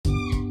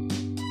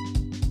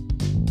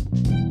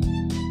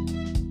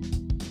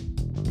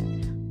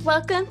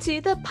Welcome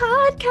to the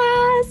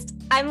podcast.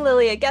 I'm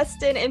Lily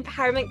Augustin,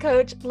 empowerment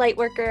coach,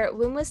 lightworker,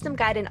 womb wisdom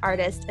guide, and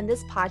artist, and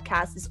this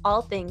podcast is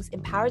all things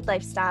empowered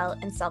lifestyle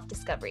and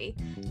self-discovery.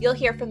 You'll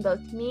hear from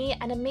both me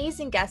and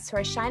amazing guests who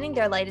are shining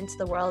their light into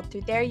the world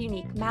through their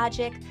unique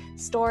magic,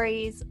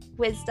 stories,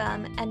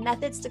 wisdom, and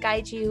methods to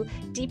guide you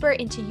deeper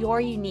into your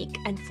unique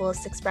and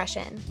fullest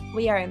expression.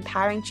 We are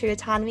empowering true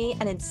autonomy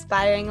and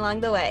inspiring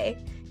along the way.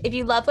 If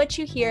you love what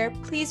you hear,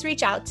 please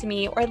reach out to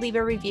me or leave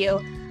a review.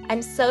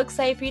 I'm so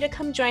excited for you to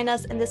come join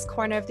us in this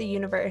corner of the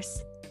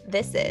universe.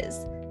 This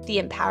is the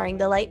Empowering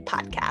the Light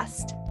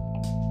podcast.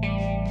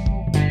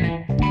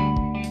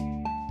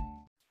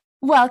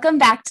 Welcome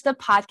back to the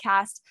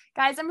podcast.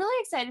 Guys, I'm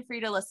really excited for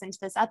you to listen to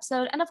this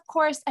episode. And of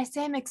course, I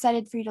say I'm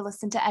excited for you to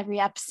listen to every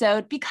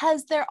episode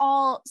because they're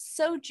all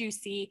so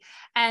juicy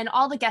and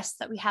all the guests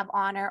that we have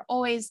on are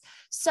always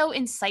so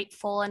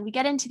insightful and we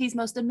get into these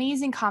most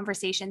amazing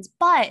conversations.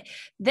 But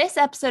this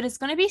episode is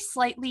going to be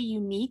slightly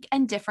unique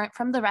and different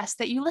from the rest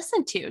that you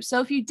listen to. So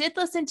if you did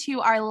listen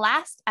to our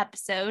last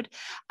episode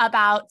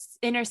about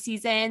inner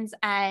seasons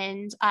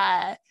and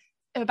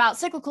about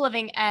cyclical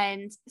living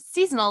and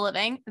seasonal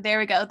living. There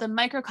we go. The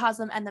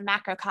microcosm and the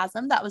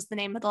macrocosm. That was the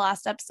name of the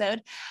last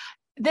episode.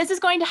 This is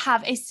going to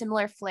have a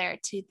similar flair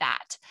to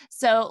that.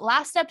 So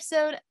last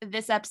episode,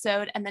 this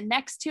episode, and the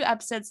next two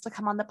episodes to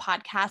come on the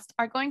podcast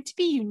are going to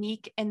be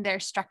unique in their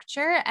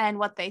structure and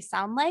what they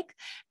sound like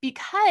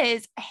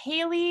because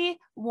Haley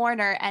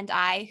Warner and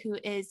I, who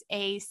is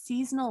a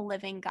seasonal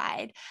living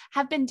guide,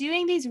 have been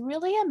doing these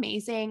really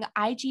amazing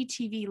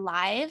IGTV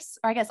lives,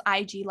 or I guess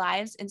IG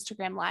lives,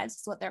 Instagram lives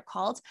is what they're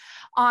called,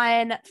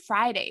 on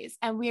Fridays.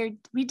 And we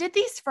did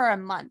these for a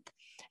month.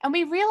 And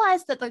we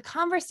realized that the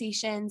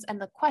conversations and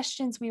the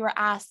questions we were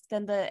asked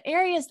and the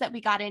areas that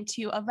we got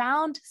into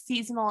around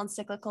seasonal and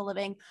cyclical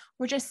living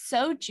were just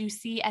so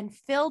juicy and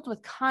filled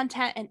with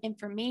content and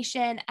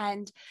information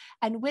and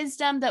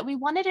wisdom that we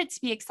wanted it to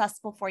be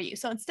accessible for you.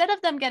 So instead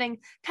of them getting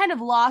kind of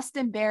lost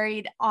and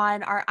buried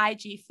on our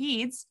IG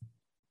feeds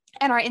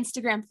and our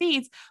Instagram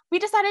feeds, we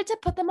decided to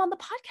put them on the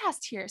podcast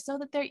here so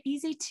that they're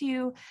easy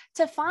to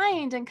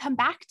find and come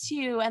back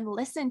to and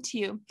listen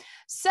to.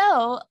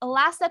 So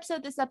last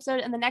episode, this episode,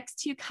 and the next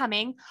two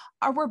coming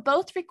were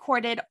both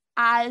recorded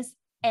as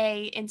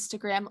a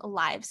Instagram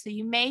live. So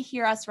you may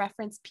hear us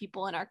reference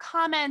people in our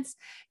comments.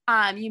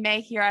 You may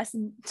hear us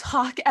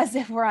talk as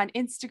if we're on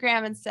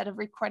Instagram instead of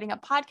recording a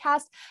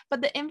podcast, but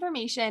the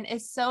information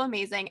is so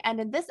amazing. And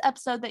in this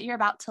episode that you're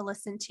about to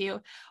listen to,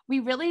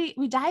 we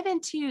dive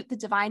into the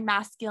divine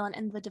masculine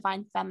and the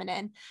divine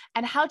feminine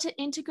and how to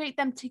integrate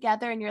them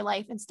together in your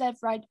life instead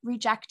of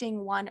rejecting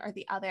one or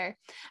the other.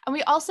 And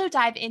we also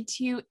dive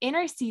into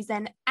inner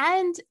season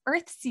and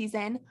earth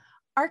season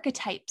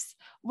archetypes,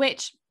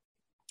 which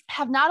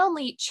have not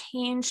only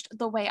changed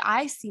the way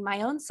I see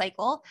my own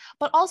cycle,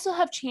 but also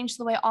have changed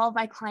the way all of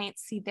my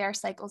clients see their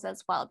cycles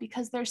as well,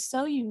 because they're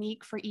so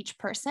unique for each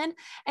person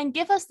and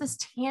give us this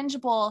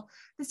tangible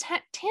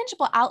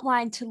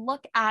outline to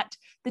look at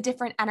the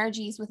different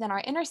energies within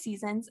our inner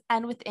seasons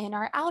and within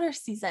our outer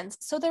seasons.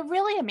 So they're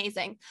really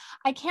amazing.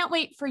 I can't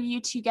wait for you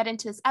to get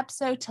into this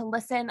episode, to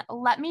listen.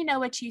 Let me know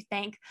what you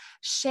think.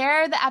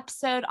 Share the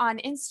episode on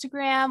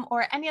Instagram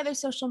or any other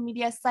social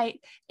media site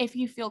if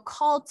you feel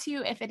called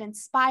to, if it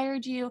inspires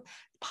you.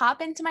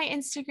 Pop into my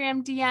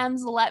Instagram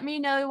DMs. Let me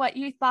know what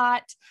you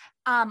thought.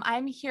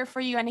 I'm here for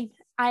you, and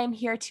I am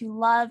here to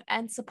love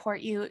and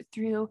support you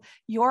through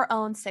your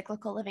own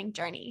cyclical living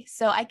journey.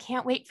 So I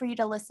can't wait for you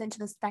to listen to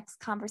this next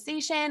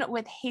conversation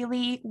with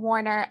Haley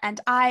Warner and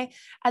I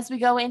as we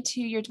go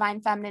into your divine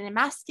feminine and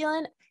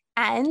masculine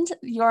and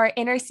your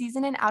inner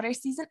season and outer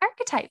season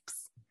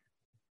archetypes.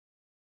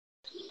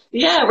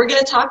 Yeah, we're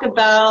going to talk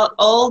about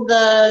all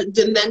the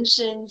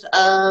dimensions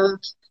of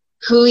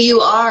who you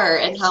are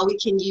and how we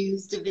can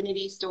use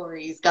divinity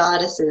stories,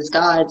 goddesses,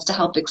 gods to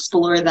help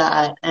explore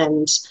that.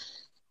 And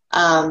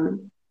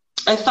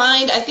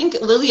I think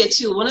Lilia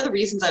too, one of the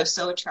reasons I was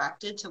so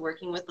attracted to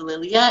working with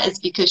Lilia is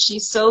because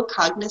she's so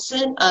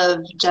cognizant of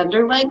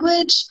gender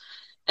language.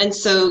 And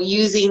so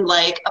using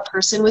like a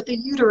person with a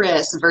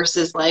uterus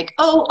versus like,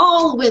 oh,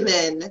 all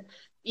women,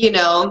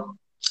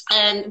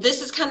 and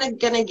this is kind of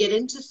going to get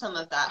into some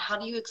of that. How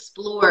do you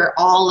explore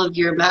all of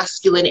your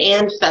masculine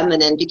and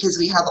feminine? Because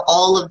we have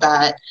all of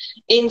that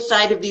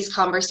inside of these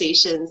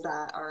conversations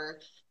that are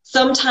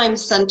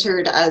sometimes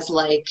centered as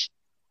like,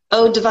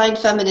 oh, divine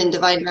feminine,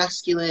 divine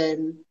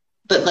masculine,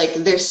 but like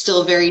they're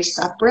still very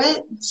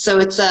separate. So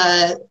it's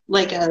a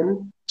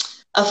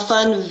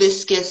fun,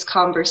 viscous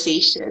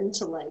conversation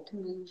to like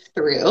move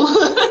through.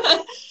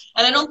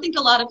 And I don't think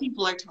a lot of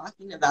people are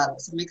talking about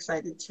it. So I'm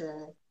excited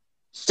to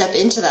step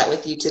into that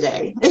with you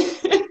today.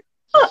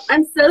 Oh,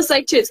 I'm so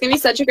psyched too. It's going to be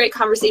such a great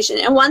conversation,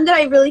 and one that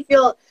I really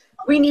feel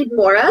we need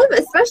more of,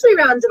 especially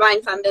around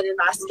divine feminine and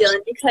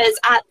masculine, because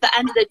at the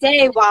end of the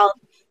day, while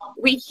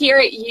we hear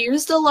it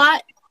used a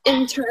lot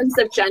in terms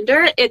of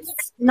gender,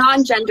 it's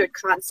non-gendered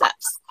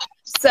concepts.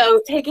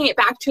 So taking it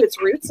back to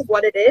its roots of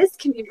what it is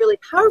can be really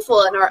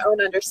powerful in our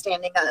own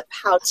understanding of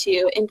how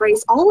to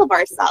embrace all of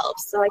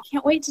ourselves. So I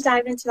can't wait to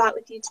dive into that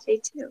with you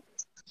today too.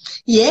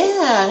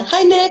 Yeah.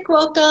 Hi, Nick.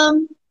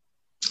 Welcome.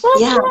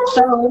 Yeah.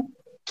 So,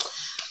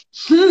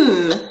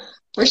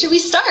 where should we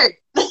start?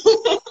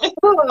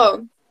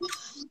 Oh,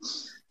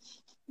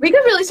 we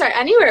could really start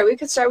anywhere. We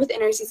could start with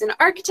interseason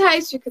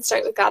archetypes. We could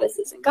start with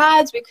goddesses and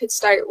gods. We could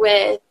start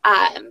with,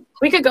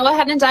 we could go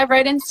ahead and dive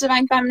right into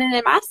divine feminine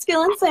and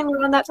masculine, saying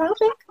we're on that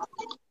topic.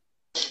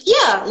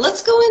 Yeah,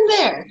 let's go in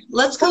there.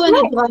 Let's go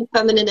into divine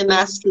feminine and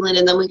masculine,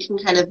 and then we can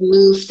kind of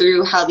move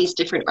through how these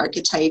different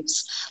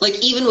archetypes, like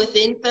even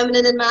within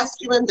feminine and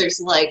masculine, there's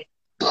like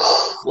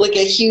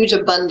a huge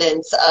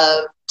abundance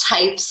of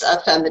types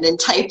of feminine,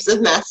 types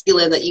of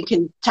masculine that you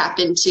can tap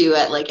into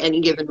at like any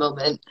given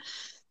moment,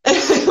 which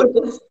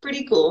is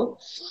pretty cool.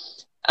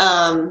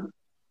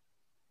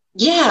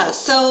 Yeah,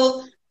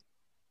 so,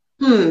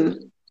 I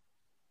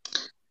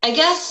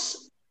guess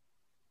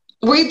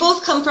we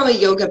both come from a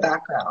yoga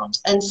background,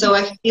 and so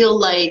I feel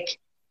like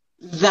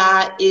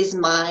that is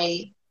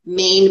my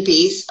main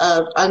base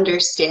of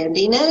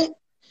understanding it.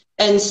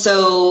 And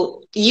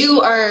so you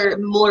are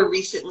more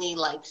recently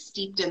like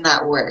steeped in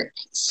that work.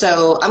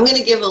 So I'm going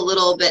to give a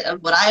little bit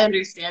of what I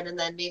understand, and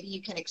then maybe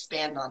you can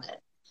expand on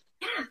it.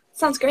 Yeah,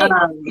 sounds great.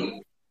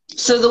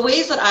 So the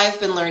ways that I've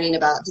been learning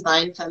about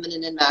divine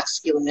feminine and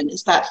masculine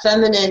is that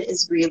feminine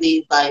is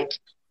really like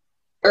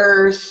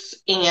earth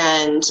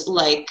and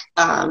like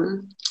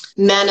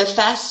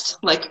manifest,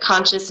 like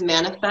conscious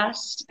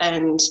manifest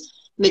and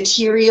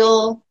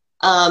material.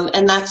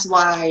 And that's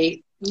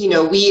why, you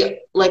know, we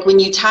like when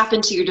you tap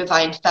into your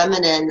divine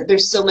feminine,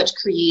 there's so much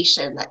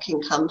creation that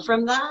can come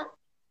from that.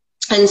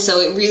 And so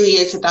it really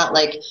is about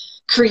like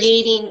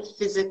creating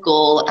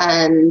physical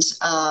and,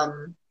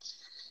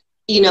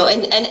 you know,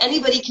 and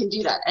anybody can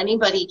do that.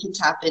 Anybody can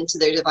tap into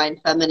their divine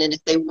feminine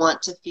if they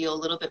want to feel a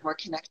little bit more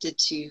connected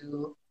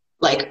to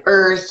like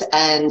earth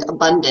and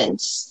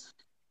abundance.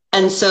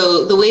 And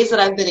so the ways that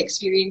I've been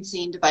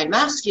experiencing divine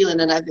masculine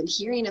and I've been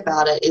hearing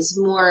about it is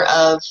more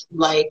of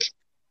like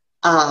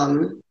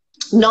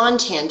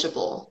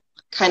non-tangible,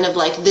 kind of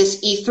like this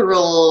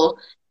ethereal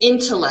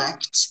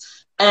intellect.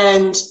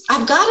 And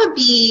I've got to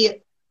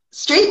be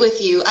straight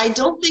with you. I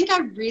don't think I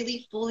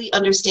really fully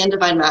understand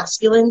divine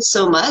masculine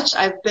so much.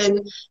 I've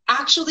been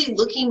actually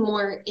looking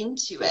more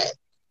into it.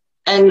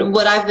 And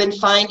what I've been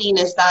finding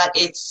is that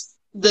it's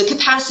the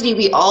capacity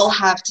we all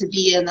have to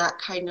be in that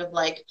kind of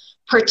like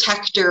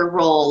protector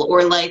role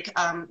or like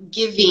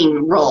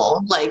giving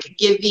role, like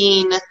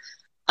giving,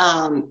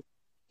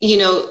 you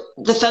know,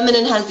 the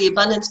feminine has the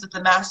abundance, but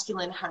the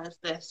masculine has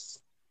this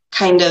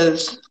kind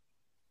of,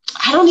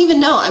 I don't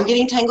even know. I'm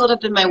getting tangled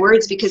up in my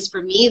words because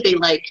for me, they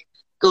like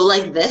go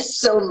like this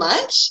so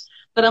much.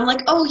 But I'm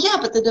like, oh yeah,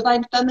 but the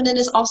divine feminine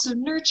is also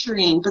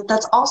nurturing, but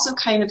that's also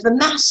kind of the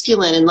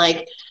masculine. And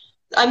like,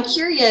 I'm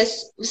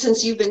curious,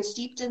 since you've been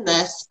steeped in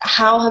this,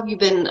 how have you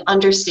been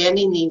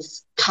understanding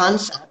these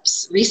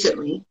concepts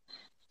recently?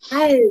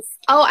 Yes.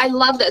 Oh, I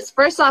love this.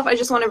 First off, I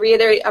just want to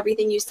reiterate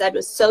everything you said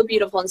was so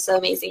beautiful and so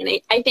amazing.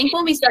 And I think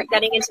when we start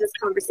getting into this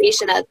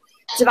conversation of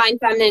divine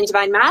feminine and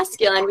divine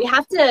masculine, we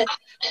have to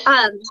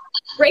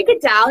break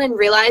it down and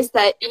realize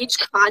that each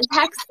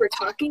context we're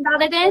talking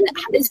about it in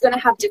is going to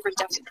have different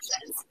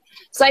definitions.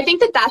 So I think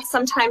that that's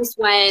sometimes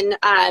when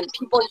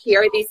people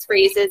hear these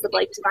phrases of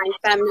like divine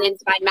feminine,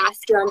 divine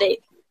masculine, they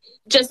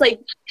just like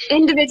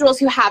individuals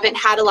who haven't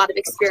had a lot of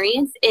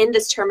experience in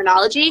this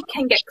terminology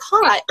can get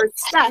caught or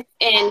stuck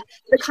in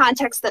the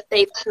context that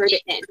they've heard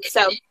it in.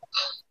 So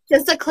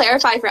just to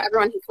clarify for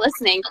everyone who's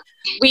listening,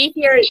 we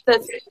hear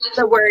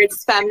the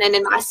words feminine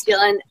and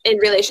masculine in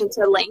relation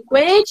to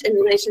language, in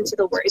relation to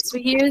the words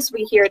we use.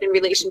 We hear it in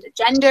relation to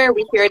gender.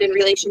 We hear it in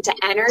relation to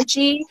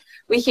energy.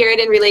 We hear it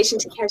in relation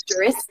to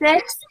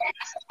characteristics.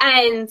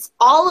 And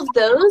all of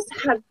those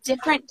have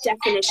different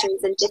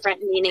definitions and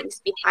different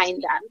meanings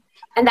behind them.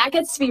 And that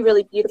gets to be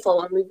really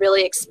beautiful when we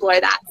really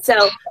explore that. So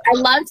I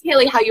loved,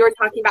 Haley, how you were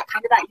talking about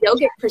kind of that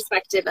yogic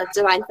perspective of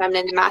divine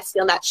feminine and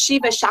masculine, that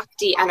Shiva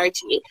Shakti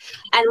energy.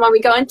 And when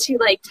we go into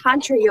like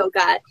Tantra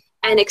yoga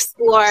and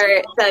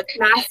explore the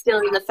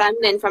masculine and the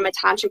feminine from a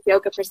tantric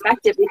yoga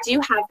perspective, we do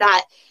have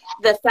that,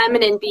 the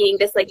feminine being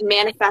this like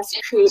manifest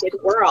created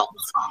world,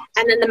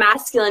 and then the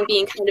masculine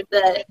being kind of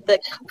the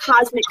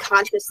cosmic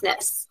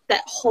consciousness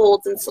that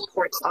holds and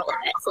supports all of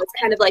it. So it's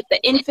kind of like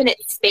the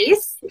infinite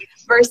space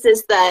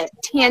versus the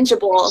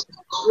tangible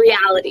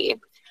reality.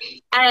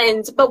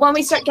 But when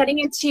we start getting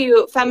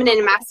into feminine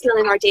and masculine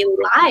in our daily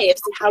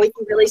lives and how we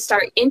can really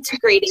start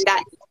integrating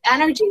that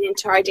energy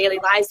into our daily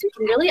lives, we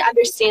can really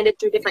understand it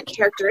through different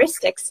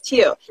characteristics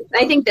too.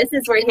 And I think this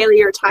is where, Haley,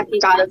 you're talking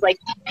about is like,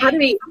 how do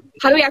we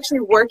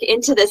actually work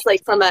into this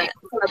like from a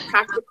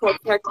practical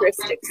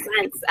characteristic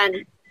sense?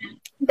 And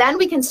then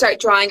we can start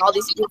drawing all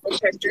these beautiful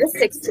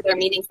characteristics to their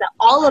meanings that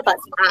all of us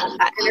have,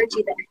 that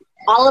energy that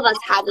all of us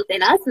have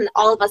within us and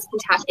all of us can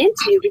tap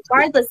into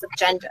regardless of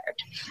gender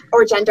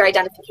or gender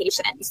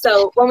identification.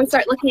 So when we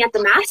start looking at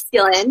the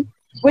masculine,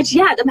 which,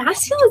 yeah, the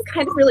masculine is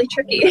kind of really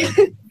tricky.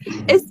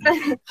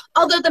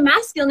 Although the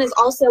masculine is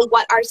also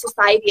what our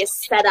society is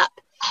set up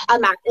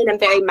in a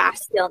very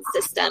masculine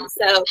system.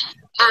 So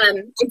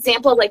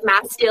example of like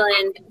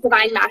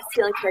divine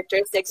masculine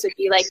characteristics would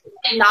be like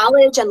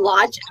knowledge and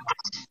logic,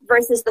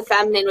 versus the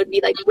feminine would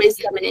be like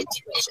wisdom and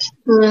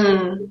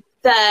intuition.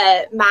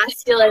 The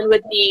masculine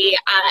would be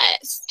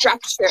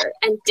structure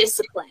and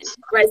discipline,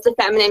 whereas the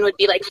feminine would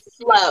be like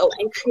flow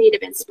and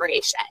creative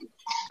inspiration.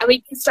 And we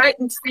can start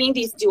seeing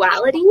these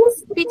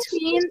dualities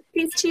between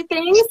these two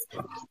things.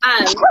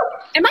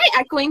 Am I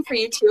echoing for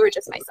you too, or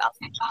just myself?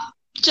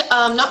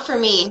 Not for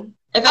me.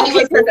 If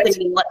anyone's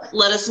listening,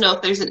 let us know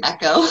if there's an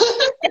echo.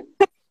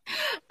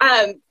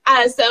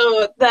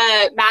 So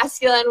the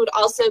masculine would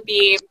also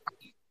be,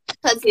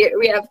 let's see,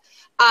 we have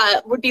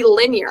would be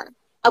linear,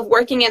 of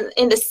working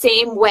in the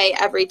same way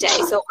every day.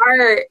 So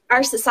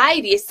our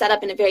society is set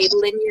up in a very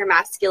linear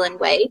masculine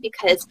way,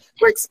 because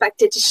we're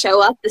expected to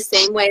show up the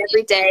same way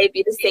every day,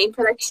 be the same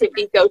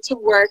productivity, go to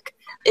work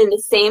in the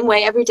same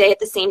way every day at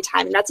the same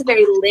time. And that's a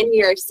very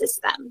linear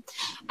system.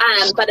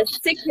 But a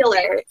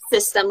secular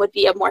system would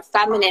be a more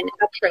feminine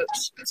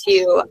approach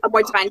a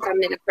more divine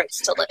feminine approach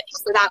to living.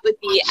 So that would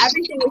be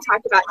everything we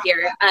talked about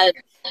here, of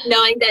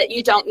knowing that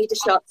you don't need to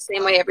show up the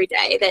same way every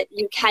day, that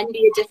you can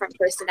be a different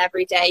person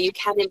every day. You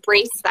can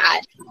embrace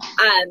that.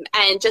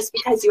 And just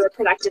because you were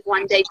productive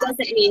one day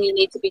doesn't mean you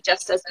need to be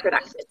just as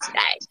productive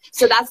today.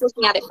 So that's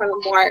looking at it from a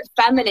more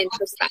feminine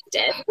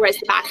perspective, whereas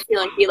the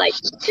masculine would be like,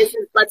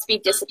 let's be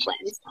disciplined.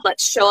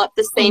 Let's show up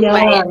the same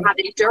way and have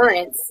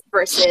endurance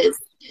versus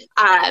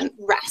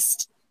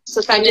rest.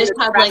 So I just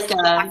have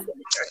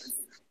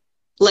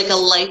like a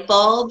light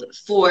bulb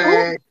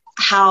for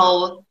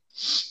how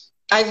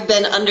I've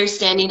been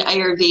understanding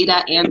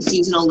Ayurveda and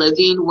seasonal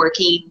living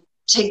working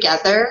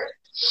together.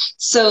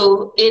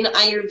 So in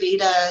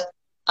Ayurveda,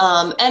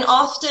 and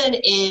often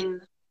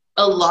in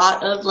a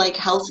lot of like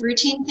health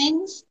routine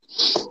things,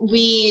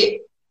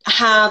 we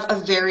have a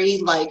very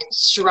like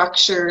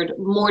structured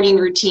morning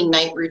routine,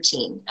 night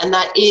routine, and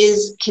that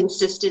is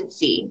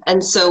consistency.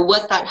 And so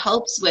what that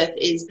helps with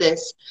is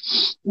this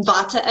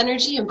Vata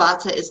energy, and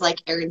Vata is like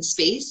air and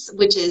space,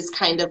 which is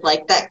kind of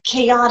like that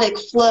chaotic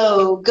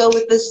flow, go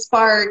with the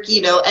spark,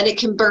 and it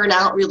can burn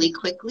out really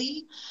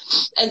quickly.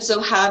 And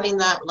so having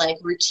that like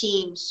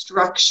routine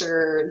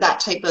structure, that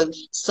type of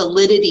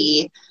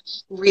solidity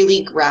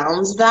really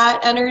grounds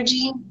that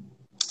energy.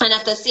 And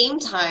at the same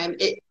time,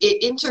 it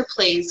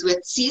interplays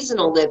with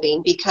seasonal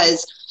living,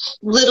 because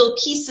little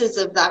pieces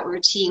of that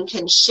routine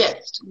can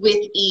shift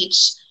with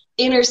each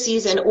inner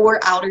season or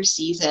outer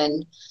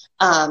season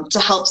to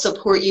help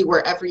support you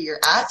wherever you're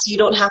at. So you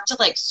don't have to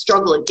like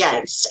struggle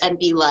against and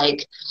be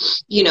like,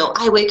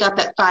 I wake up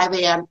at 5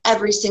 a.m.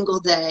 every single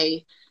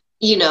day.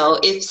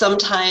 If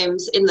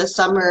sometimes in the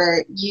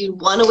summer you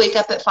want to wake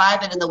up at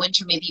 5 and in the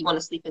winter maybe you want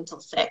to sleep until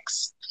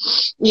 6.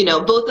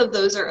 Both of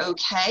those are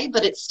okay,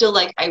 but it's still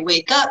like I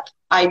wake up,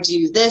 I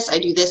do this, I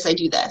do this, I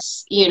do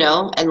this,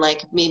 and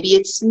like maybe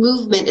it's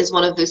movement is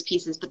one of those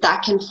pieces, but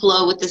that can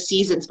flow with the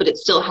seasons, but it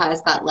still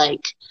has that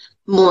like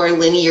more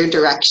linear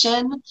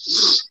direction.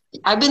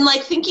 I've been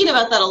like thinking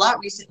about that a lot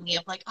recently,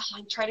 of like,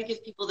 I try to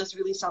give people this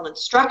really solid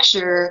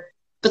structure,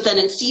 but then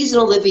in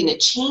seasonal living, it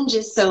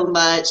changes so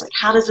much. Like,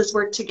 how does this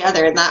work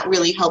together? And that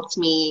really helped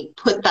me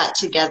put that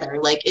together.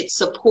 Like, it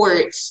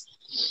supports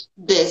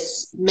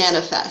this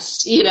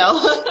manifest, like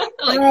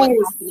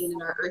what's happening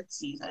in our earth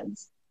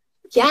seasons.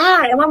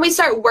 Yeah, and when we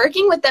start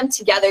working with them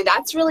together,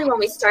 that's really when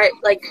we start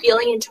like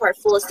feeling into our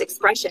fullest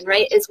expression,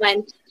 right? Is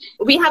when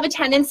we have a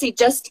tendency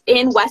just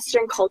in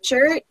Western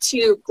culture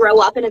to grow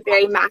up in a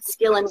very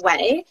masculine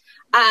way.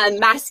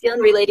 Masculine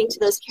relating to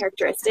those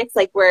characteristics,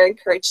 like we're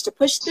encouraged to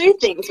push through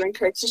things, we're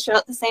encouraged to show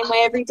up the same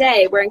way every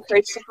day, we're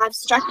encouraged to have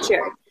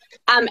structure.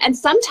 And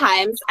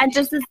sometimes, and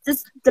just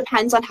this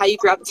depends on how you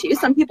grew up too,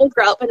 some people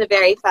grow up in a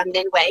very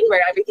feminine way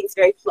where everything's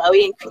very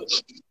flowy and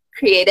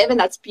creative, and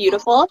that's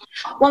beautiful.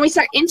 When we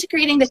start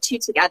integrating the two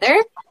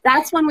together,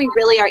 that's when we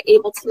really are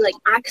able to like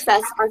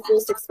access our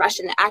fullest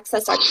expression,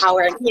 access our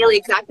power. And Haley,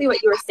 exactly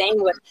what you were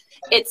saying with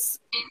it's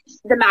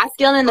the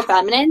masculine and the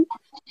feminine,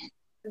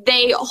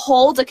 they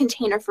hold a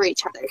container for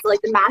each other. So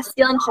like the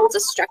masculine holds a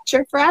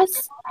structure for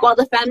us, while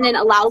the feminine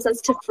allows us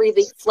to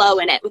freely flow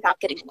in it without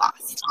getting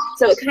lost.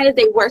 So it kind of,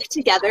 they work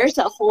together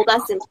to hold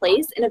us in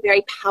place in a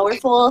very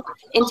powerful,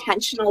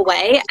 intentional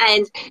way.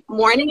 And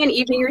morning and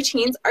evening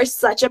routines are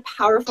such a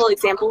powerful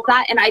example of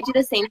that. And I do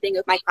the same thing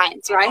with my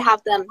clients, where I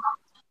have them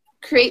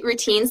create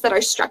routines that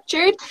are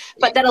structured,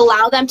 but that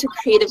allow them to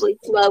creatively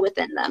flow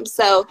within them.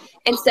 So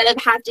instead of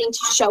having to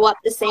show up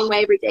the same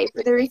way every day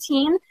for the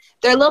routine,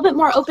 they're a little bit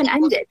more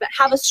open-ended, but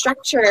have a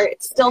structure.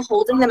 It's still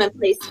holding them in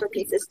place for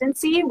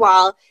consistency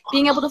while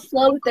being able to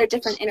flow with their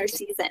different inner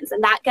seasons.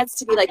 And that gets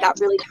to be like that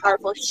really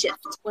powerful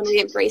shift when we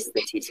embrace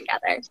the two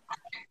together.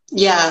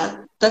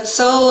 Yeah, that's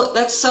so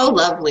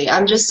lovely.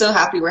 I'm just so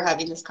happy we're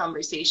having this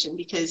conversation,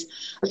 because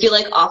I feel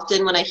like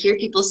often when I hear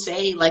people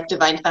say like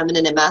divine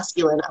feminine and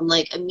masculine, I'm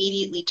like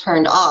immediately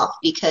turned off,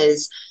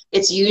 because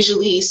it's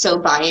usually so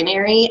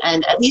binary.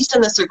 And at least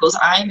in the circles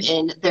I'm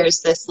in,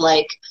 there's this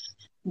like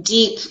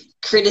deep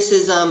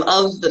criticism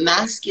of the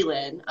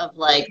masculine of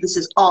like, this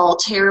is all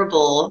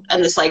terrible,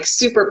 and this like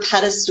super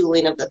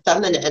pedestaling of the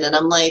feminine. And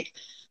I'm like,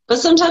 but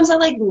sometimes I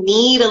like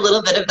need a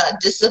little bit of that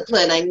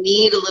discipline. I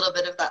need a little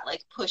bit of that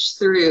like push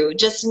through,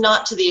 just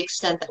not to the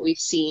extent that we've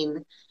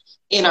seen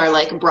in our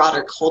like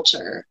broader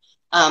culture.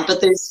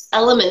 But there's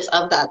elements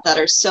of that that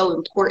are so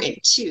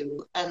important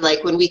too. And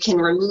like when we can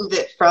remove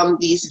it from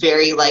these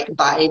very like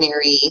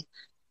binary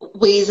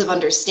ways of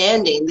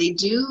understanding, they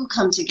do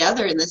come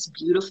together in this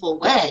beautiful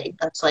way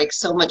that's like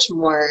so much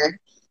more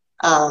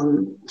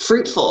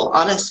fruitful,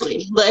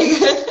 honestly. Like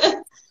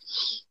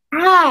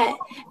yeah.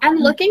 And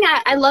looking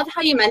at, I love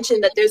how you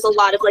mentioned that there's a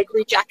lot of like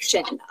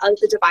rejection of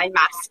the divine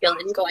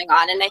masculine going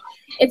on. And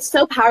it's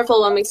so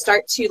powerful when we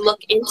start to look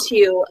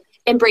into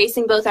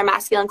embracing both our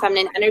masculine and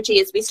feminine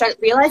energies. We start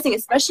realizing,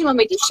 especially when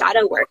we do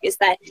shadow work, is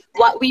that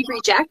what we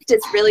reject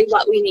is really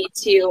what we need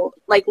to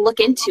like look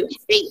into and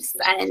face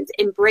and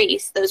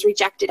embrace those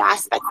rejected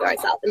aspects of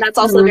ourselves. And that's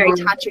also a very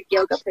tantric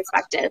yoga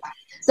perspective.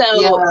 So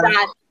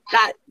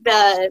that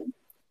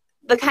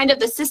the kind of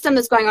the system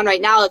that's going on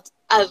right now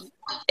of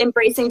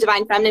embracing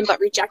divine feminine but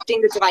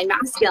rejecting the divine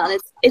masculine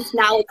is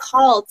now a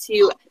call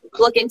to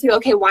look into,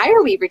 okay, why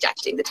are we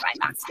rejecting the divine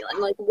masculine?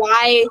 Like,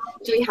 why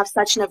do we have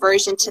such an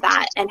aversion to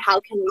that? And how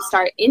can we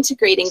start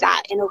integrating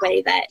that in a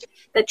way that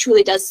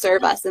truly does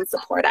serve us and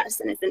support us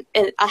and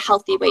is a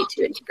healthy way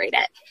to integrate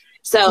it?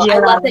 So I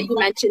love that you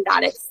mentioned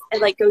that. It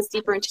like goes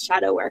deeper into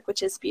shadow work,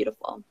 which is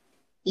beautiful.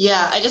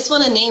 Yeah, I just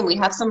want to name, we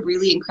have some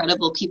really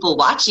incredible people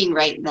watching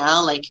right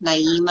now, like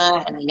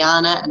Naima and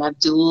Ayana and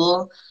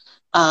Abdul.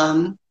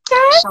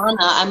 Shauna,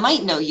 I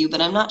might know you, but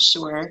I'm not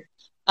sure.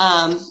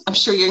 I'm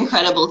sure you're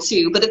incredible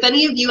too. But if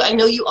any of you, I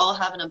know you all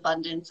have an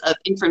abundance of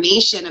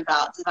information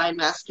about divine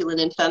masculine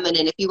and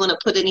feminine. If you want to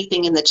put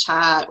anything in the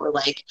chat or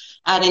like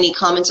add any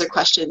comments or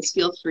questions,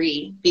 feel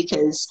free,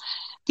 because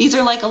these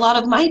are like a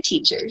lot of my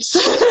teachers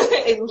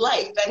in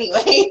life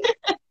anyway.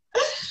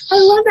 I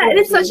love that. And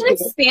it's such an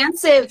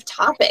expansive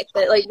topic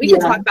that like we can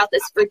talk about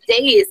this for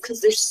days, because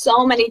there's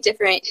so many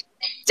different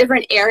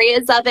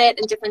areas of it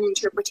and different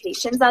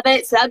interpretations of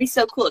it. So that'd be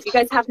so cool. If you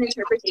guys have an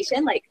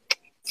interpretation, like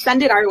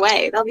send it our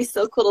way. That'll be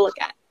so cool to look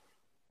at.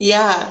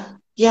 Yeah.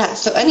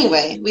 So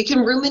anyway, we can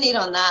ruminate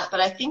on that, but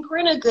I think we're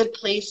in a good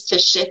place to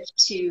shift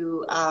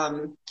to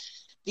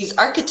these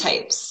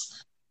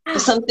archetypes.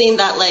 Something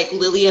that like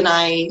Lily and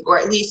I, or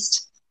at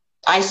least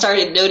I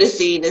started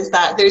noticing, is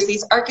that there's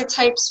these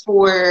archetypes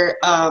for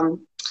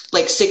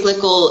like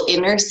cyclical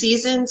inner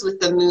seasons with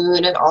the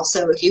moon, and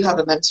also if you have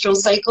a menstrual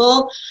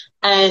cycle.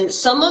 And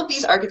some of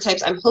these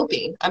archetypes, I'm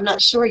hoping, I'm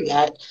not sure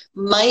yet,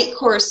 might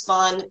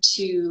correspond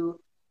to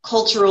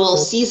cultural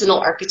seasonal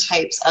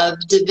archetypes of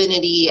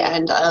divinity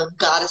and of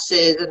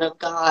goddesses and of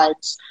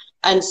gods.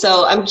 And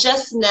so I'm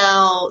just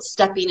now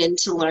stepping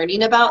into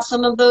learning about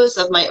some of those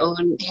of my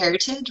own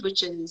heritage,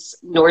 which is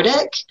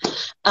Nordic.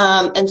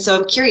 And so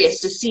I'm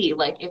curious to see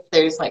like if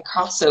there's like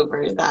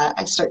crossover that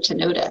I start to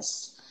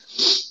notice.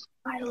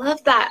 I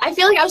love that. I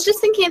feel like I was just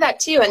thinking of that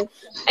too. And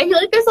I feel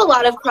like there's a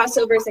lot of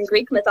crossovers in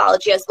Greek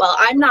mythology as well.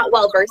 I'm not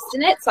well versed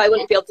in it, so I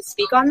wouldn't be able to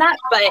speak on that.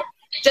 But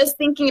just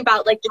thinking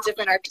about like the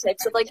different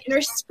archetypes of like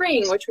inner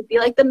spring, which would be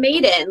like the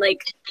maiden,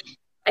 like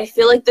I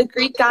feel like the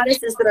Greek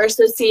goddesses that are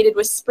associated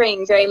with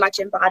spring very much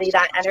embody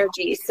that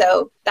energy.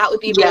 So that would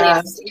be a really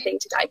interesting thing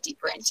to dive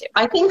deeper into.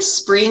 I think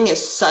spring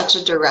is such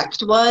a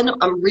direct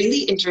one. I'm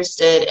really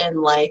interested in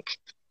like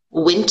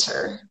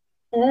winter.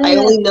 I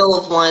only know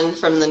of one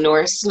from the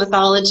Norse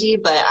mythology,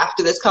 but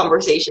after this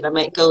conversation, I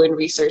might go and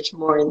research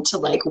more into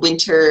like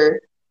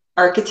winter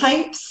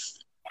archetypes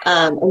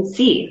and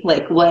see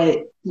like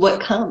what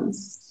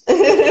comes.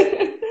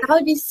 That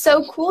would be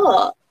so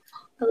cool.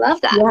 I love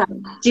that. Yeah.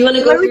 Do you want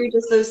to go through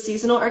just those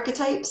seasonal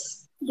archetypes?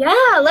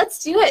 Yeah,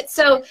 let's do it.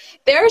 So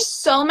there are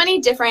so many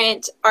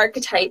different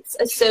archetypes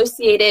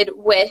associated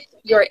with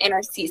your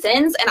inner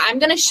seasons, and I'm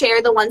going to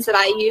share the ones that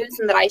I use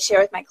and that I share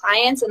with my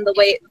clients, and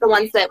the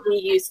ones that we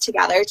use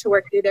together to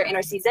work through their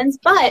inner seasons.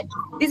 But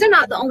these are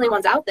not the only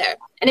ones out there.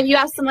 And if you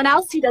ask someone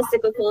else who does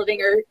cyclical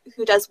living or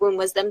who does womb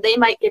wisdom, they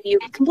might give you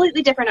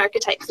completely different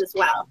archetypes as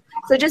well.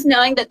 So just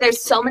knowing that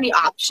there's so many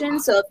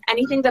options. So if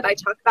anything that I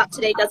talk about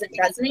today doesn't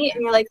resonate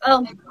and you're like,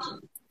 oh,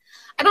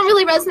 I don't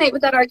really resonate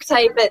with that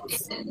archetype,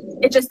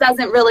 it just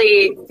doesn't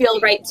really feel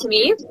right to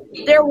me,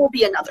 there will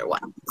be another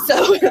one.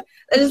 So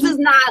this is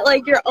not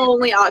like your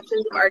only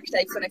options of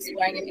archetypes when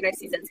exploring your inner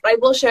seasons, but I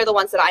will share the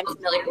ones that I'm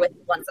familiar with,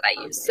 the ones that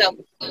I use. So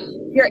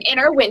your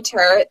inner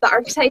winter, the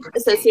archetype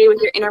associated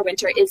with your inner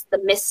winter is the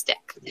mystic.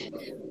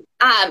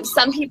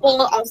 Some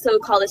people also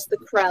call this the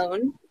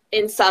crone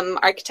in some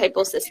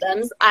archetypal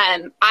systems.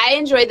 I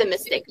enjoy the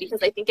mystic because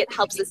I think it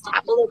helps us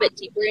tap a little bit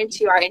deeper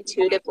into our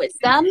intuitive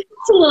wisdom.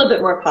 It's a little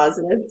bit more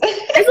positive.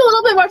 It's a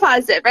little bit more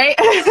positive, right?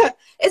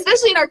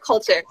 Especially in our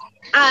culture.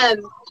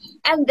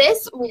 And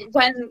this,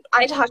 when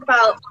I talk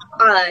about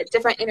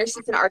different inner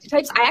season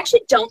archetypes, I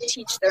actually don't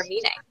teach their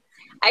meaning.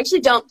 I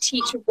actually don't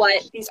teach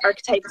what these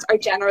archetypes are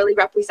generally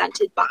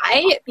represented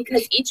by,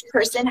 because each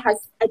person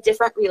has a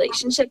different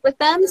relationship with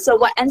them. So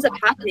what ends up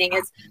happening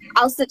is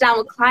I'll sit down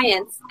with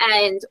clients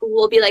and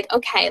we'll be like,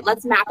 okay,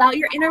 let's map out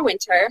your inner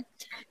winter.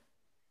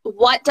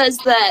 What does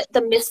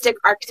the mystic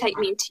archetype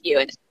mean to you?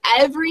 And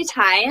every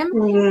time,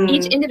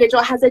 each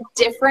individual has a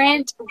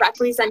different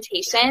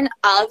representation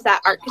of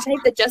that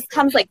archetype that just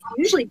comes like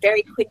usually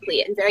very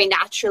quickly and very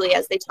naturally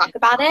as they talk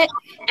about it.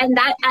 And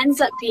that ends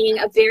up being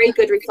a very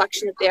good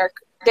reflection of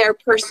their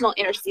personal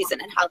inner season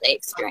and how they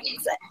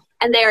experience it.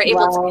 And they are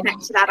able to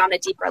connect to that on a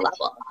deeper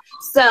level.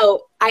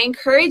 So I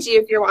encourage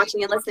you, if you're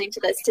watching and listening to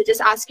this, to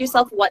just ask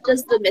yourself, what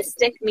does the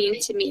mystic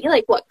mean to me?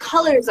 Like, what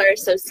colors are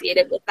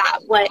associated with that?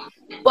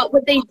 What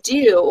would they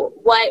do?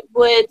 What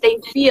would they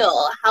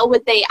feel? How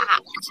would they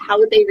act? How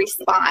would they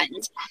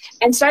respond?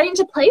 And starting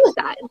to play with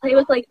that and play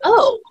with like,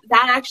 oh,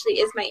 that actually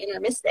is my inner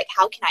mystic.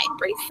 How can I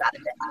embrace that a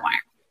bit more?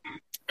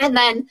 And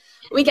then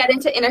we get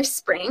into inner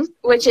spring,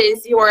 which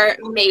is your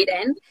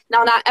maiden.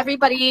 Now, not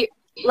everybody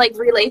like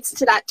relates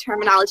to that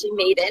terminology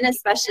maiden,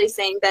 especially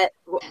saying that,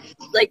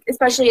 like,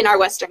 especially in our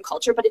Western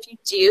culture. But if you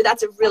do,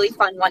 that's a really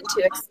fun one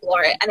to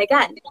explore it. And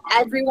again,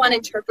 everyone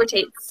interprets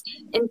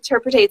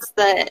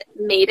the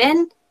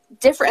maiden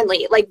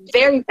differently, like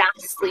very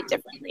vastly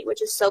differently,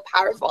 which is so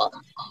powerful.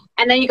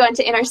 And then you go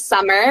into inner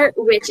summer,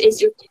 which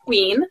is your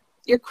queen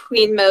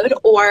mode,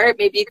 or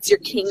maybe it's your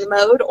king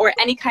mode, or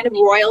any kind of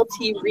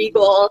royalty,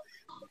 regal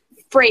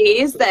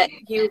phrase that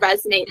you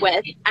resonate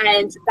with.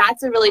 And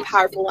that's a really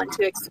powerful one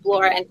to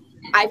explore. And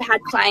I've had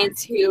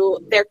clients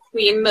who their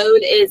queen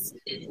mode is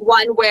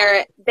one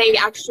where they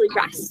actually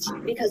rest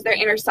because their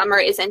inner summer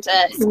isn't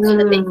something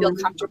that they feel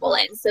comfortable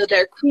in. So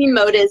their queen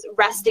mode is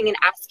resting and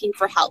asking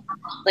for help,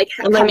 like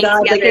coming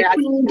together, like a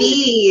queen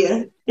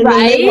bee,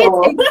 right?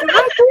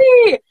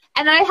 Exactly.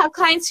 And then I have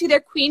clients who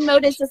their queen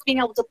mode is just being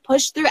able to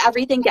push through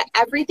everything, get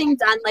everything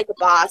done like a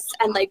boss,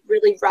 and like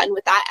really run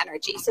with that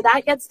energy. So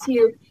that gets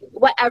to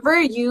whatever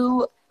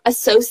you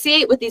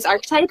associate with these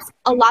archetypes,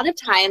 a lot of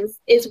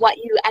times is what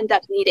you end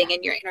up needing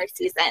in your inner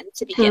season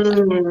to begin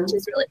with, which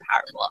is really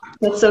powerful.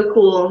 That's so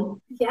cool.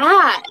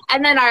 Yeah.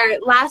 And then our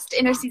last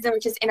inner season,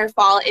 which is inner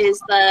fall, is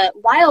the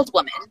wild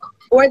woman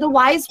or the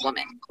wise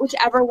woman,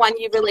 whichever one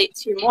you relate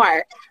to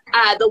more.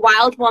 The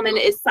wild woman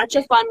is such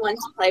a fun one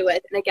to play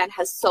with, and again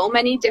has so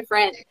many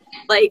different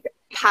like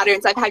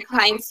patterns. I've had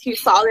clients who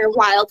saw their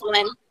wild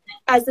woman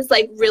as this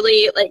like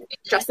really like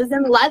dresses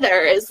in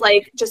leather, is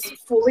like just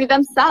fully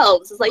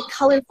themselves, is like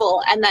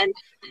colorful. And then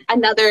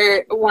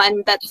another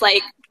one that's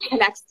like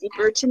connects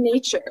deeper to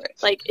nature,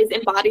 like is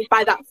embodied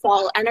by that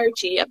fall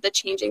energy of the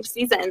changing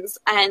seasons.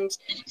 And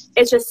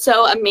it's just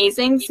so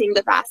amazing seeing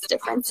the vast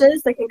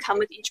differences that can come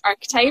with each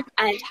archetype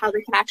and how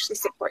they can actually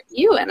support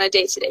you on a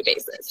day-to-day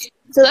basis.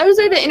 So those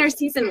are the inner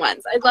season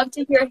ones. I'd love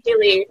to hear,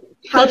 Haley,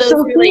 how those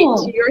relate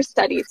to your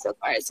studies so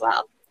far as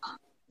well.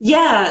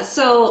 Yeah,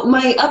 so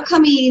my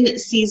upcoming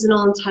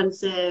seasonal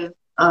intensive,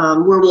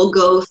 where we'll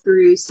go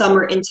through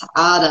summer into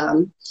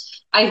autumn,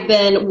 I've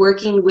been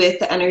working with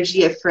the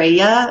energy of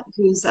Freya,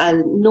 who's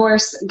a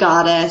Norse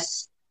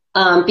goddess,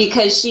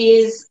 because she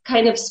is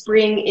kind of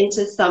spring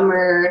into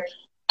summer.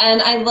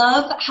 And I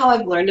love how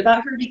I've learned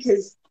about her,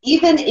 because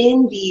even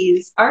in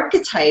these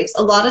archetypes,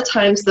 a lot of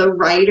times the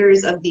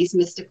writers of these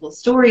mystical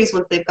stories,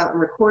 once they've gotten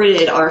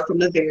recorded, are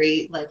from a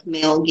very like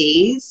male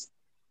gaze.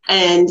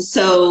 And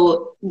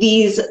so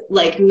these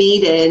like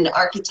maiden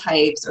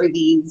archetypes, or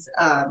these,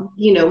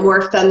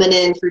 more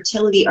feminine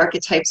fertility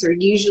archetypes, are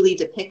usually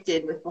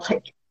depicted with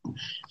like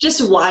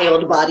just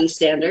wild body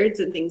standards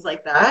and things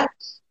like that.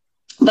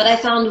 But I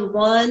found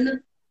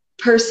one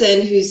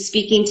person who's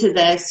speaking to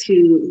this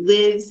who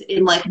lives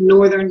in like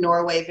northern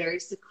Norway, very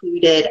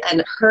secluded,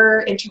 and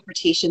her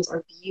interpretations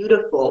are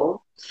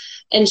beautiful.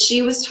 And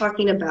she was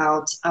talking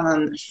about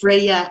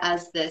Freya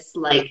as this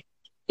like,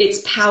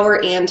 it's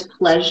power and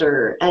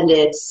pleasure, and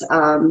it's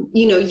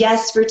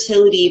yes,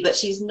 fertility, but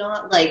she's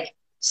not like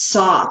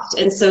soft.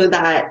 And so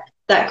that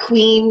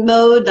queen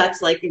mode,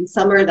 that's like in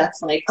summer,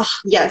 that's like, oh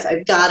yes,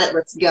 I've got it,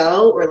 let's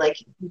go. Or like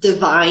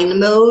divine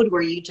mode,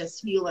 where you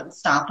just feel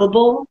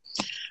unstoppable,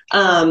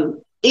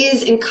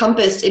 is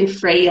encompassed in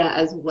Freya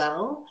as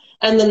well.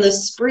 And then the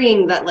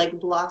spring, that like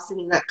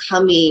blossoming, that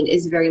coming,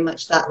 is very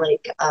much that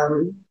like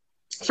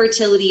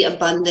fertility,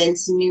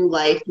 abundance, new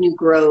life, new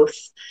growth.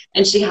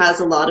 And she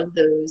has a lot of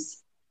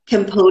those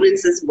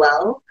components as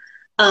well.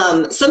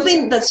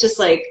 Something that's just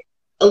like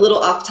a little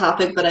off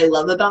topic, but I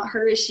love about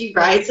her, is she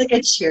rides like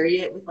a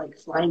chariot with like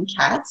flying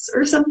cats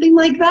or something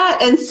like that.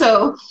 And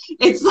so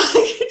it's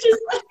like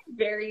just like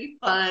very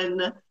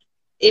fun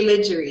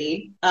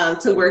imagery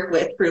to work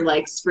with for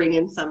like spring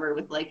and summer,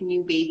 with like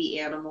new baby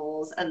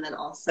animals, and then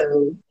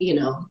also,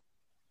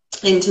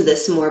 into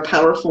this more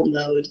powerful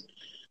mode.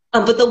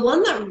 But the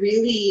one that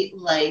really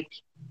like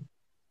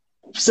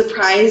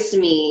surprised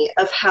me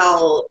of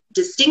how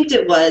distinct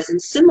it was and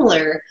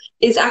similar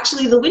is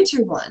actually the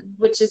winter one,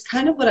 which is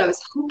kind of what I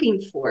was hoping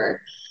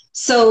for.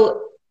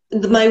 So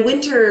my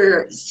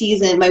winter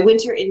season, my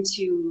winter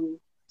into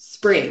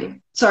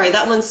spring, sorry,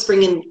 that one's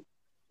spring and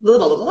blah,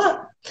 blah, blah,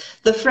 blah.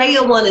 The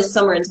Freya one is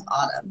summer into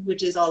autumn,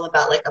 which is all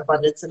about like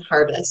abundance and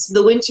harvest.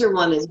 The winter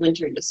one is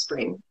winter into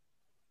spring.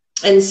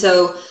 And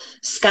so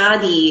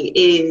Skadi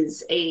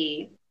is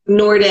a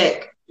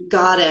Nordic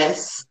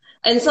goddess,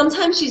 and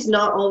sometimes she's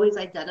not always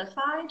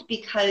identified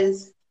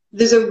because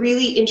there's a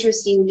really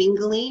interesting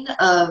mingling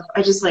of,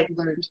 I just like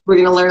learned, we're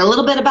going to learn a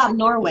little bit about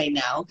Norway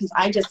now because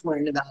I just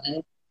learned about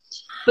it.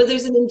 But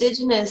there's an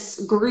indigenous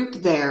group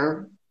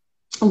there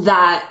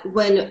that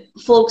when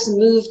folks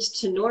moved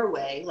to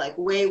Norway, like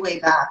way, way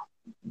back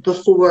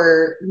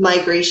before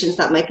migrations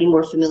that might be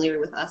more familiar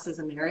with us as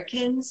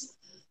Americans,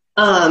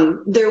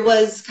 there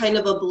was kind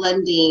of a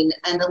blending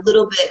and a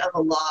little bit of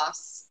a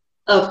loss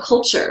of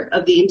culture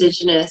of the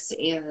indigenous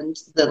and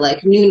the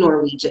like new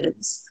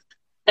Norwegians.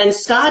 And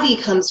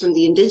Skadi comes from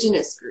the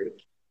indigenous group.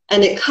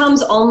 And it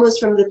comes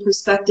almost from the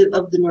perspective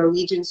of the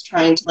Norwegians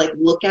trying to like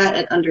look at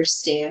and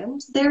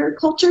understand their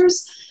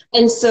cultures.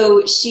 And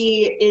so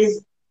she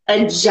is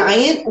a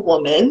giant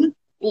woman,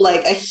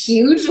 like a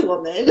huge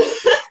woman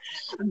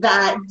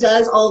that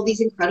does all of these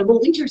incredible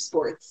winter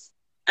sports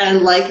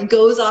and like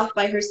goes off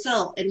by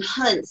herself and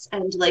hunts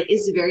and like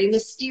is very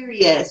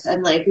mysterious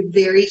and like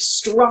very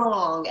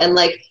strong. And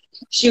like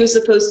she was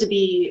supposed to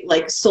be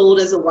like sold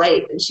as a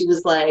wife and she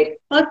was like,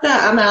 fuck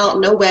that, I'm out,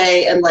 no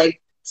way. And like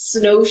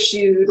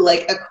snowshoed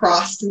like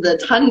across the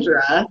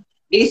tundra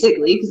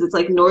basically because it's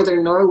like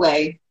northern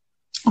Norway.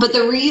 But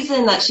the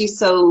reason that she's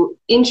so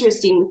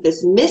interesting with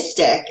this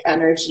mystic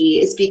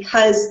energy is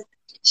because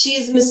she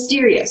is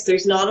mysterious.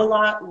 There's not a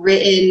lot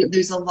written,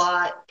 there's a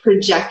lot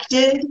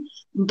projected,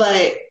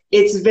 but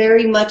it's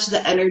very much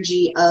the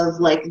energy of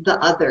like the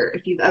other,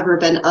 if you've ever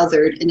been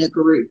othered in a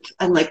group,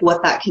 and like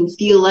what that can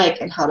feel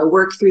like and how to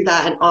work through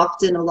that. And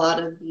often a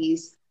lot of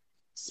these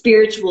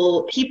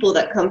spiritual people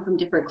that come from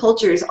different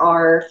cultures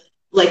are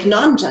like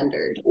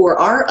non-gendered or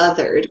are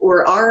othered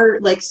or are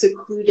like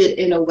secluded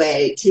in a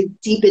way to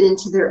deepen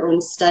into their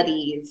own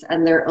studies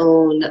and their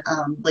own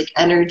like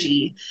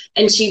energy.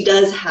 And she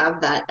does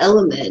have that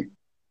element.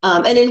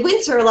 And in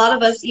winter, a lot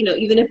of us, you know,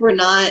 even if we're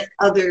not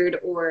othered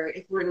or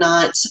if we're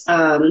not,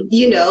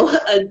 you know,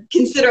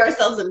 consider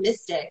ourselves a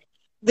mystic,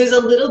 there's a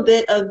little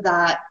bit of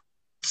that.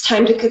 It's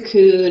time to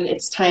cocoon.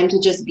 It's time to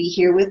just be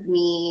here with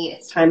me.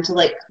 It's time to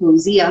like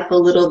cozy up a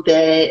little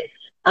bit.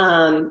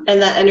 And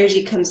that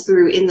energy comes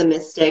through in the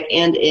mystic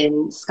and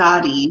in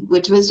Skadi,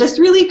 which was just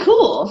really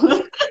cool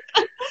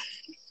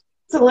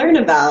to learn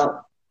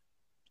about.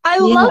 I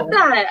love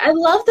that. I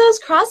love those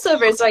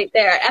crossovers right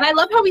there. And I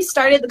love how we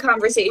started the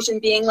conversation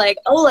being like,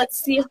 oh,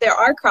 let's see if there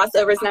are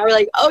crossovers. Now we're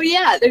like, oh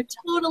yeah, there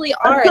totally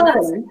are.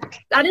 And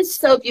that is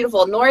so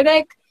beautiful.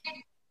 Nordic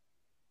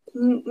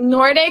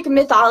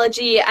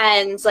mythology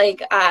and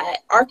like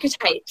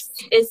archetypes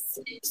is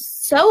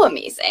so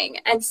amazing.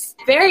 And it's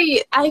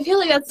very, I feel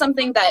like that's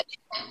something that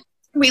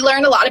we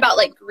learn a lot about,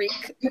 like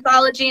Greek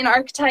mythology and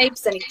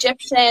archetypes and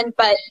Egyptian,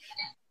 but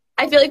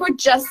I feel like we're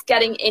just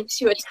getting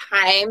into a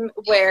time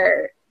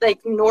where like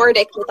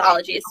Nordic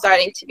mythology is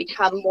starting to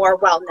become more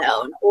well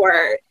known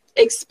or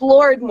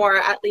explored more,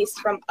 at least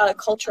from our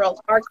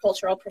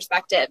cultural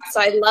perspective. So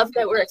I love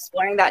that we're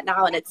exploring that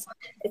now, and it's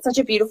such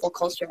a beautiful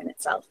culture in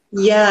itself.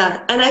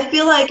 Yeah, and I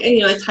feel like, you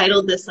know, I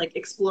titled this like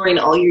exploring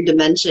all your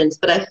dimensions,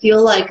 but I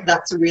feel like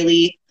that's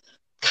really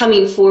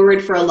coming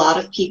forward for a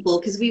lot of people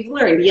because we've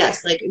learned,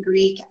 yes, like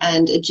Greek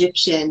and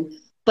Egyptian,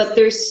 but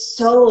there's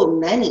so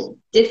many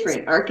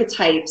different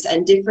archetypes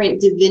and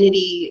different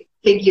divinity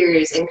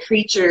figures and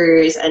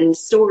creatures and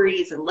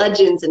stories and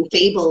legends and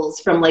fables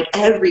from like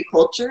every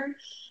culture.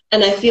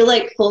 And I feel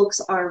like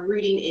folks are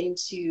rooting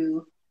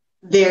into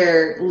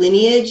their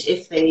lineage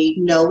if they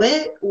know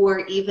it, or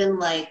even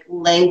like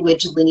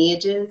language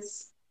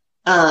lineages.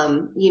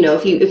 You know,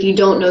 if you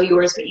don't know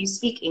yours, but you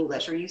speak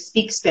English or you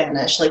speak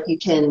Spanish, like you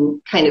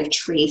can kind of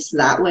trace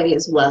that way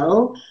as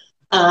well.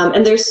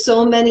 And there's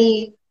so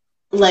many,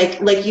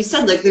 like you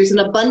said, like there's an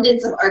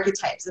abundance of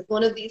archetypes. If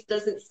one of these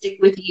doesn't stick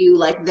with you,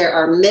 like there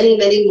are many,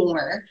 many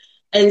more.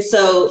 And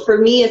so for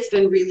me, it's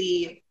been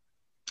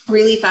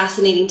really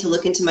fascinating to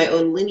look into my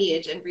own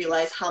lineage and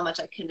realize how much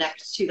I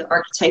connect to the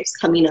archetypes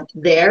coming up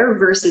there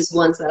versus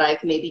ones that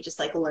I've maybe just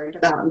like learned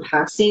about in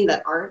passing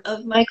that aren't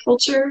of my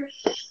culture.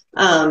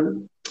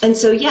 And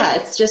so, yeah,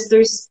 it's just,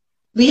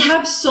 we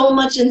have so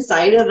much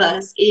inside of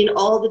us in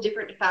all the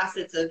different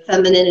facets of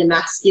feminine and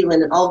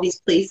masculine and all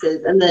these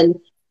places. And then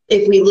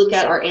if we look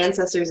at our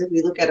ancestors, if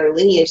we look at our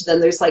lineage, then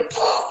there's like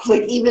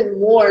even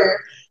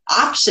more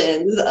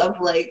options of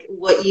like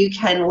what you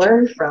can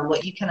learn from,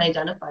 what you can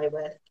identify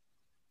with.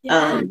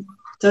 Yeah.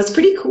 So it's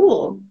pretty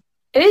cool.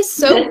 It is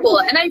so cool.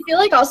 And I feel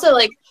like also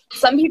like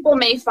some people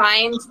may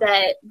find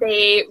that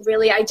they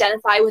really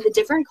identify with the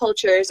different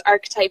cultures,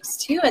 archetypes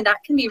too, and that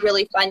can be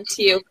really fun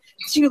to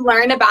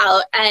learn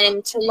about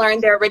and to learn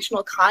their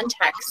original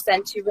context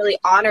and to really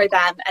honor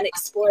them and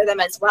explore them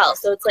as well.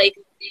 So it's like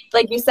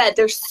you said,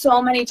 there's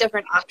so many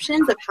different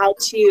options of how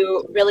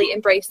to really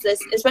embrace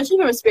this, especially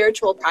from a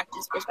spiritual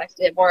practice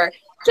perspective, or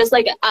just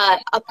like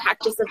a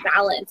practice of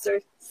balance or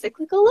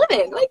cyclical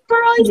living, like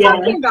we're always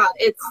talking about.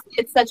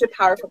 It's such a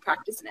powerful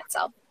practice in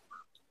itself.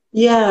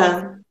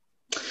 Yeah.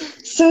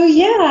 So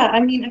yeah, I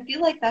mean, I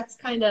feel like that's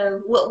kind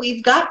of what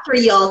we've got for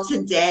y'all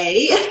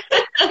today.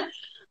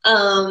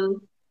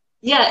 um,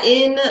 yeah,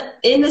 in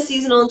the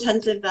seasonal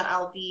intensive that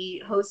I'll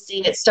be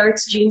hosting, it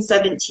starts June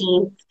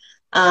 17th.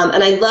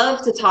 And I'd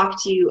love to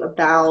talk to you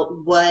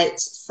about what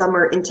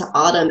summer into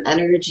autumn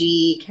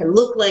energy can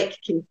look like,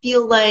 can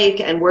feel like,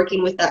 and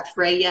working with that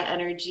Freya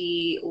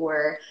energy,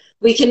 or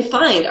we can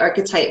find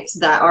archetypes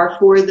that are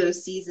for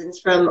those seasons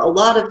from a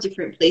lot of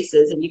different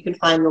places, and you can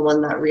find the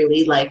one that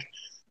really like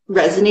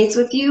resonates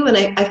with you. And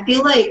I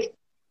feel like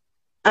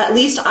at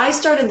least I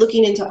started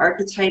looking into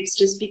archetypes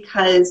just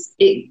because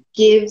it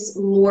gives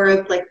more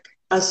of like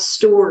a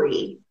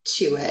story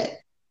to it.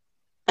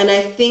 And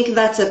I think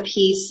that's a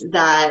piece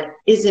that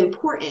is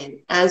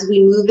important as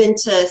we move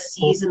into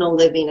seasonal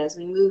living, as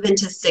we move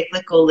into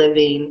cyclical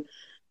living.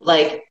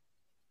 Like,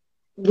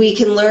 we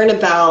can learn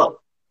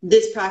about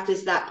this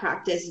practice, that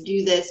practice,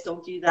 do this,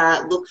 don't do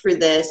that, look for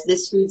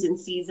this food's in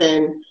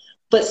season.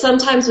 But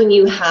sometimes when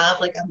you have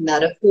like a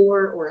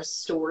metaphor or a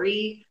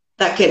story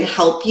that can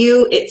help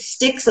you, it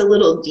sticks a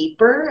little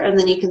deeper, and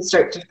then you can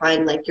start to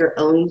find like your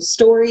own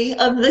story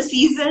of the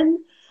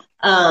season.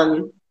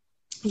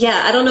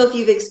 Yeah, I don't know if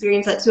you've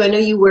experienced that too. I know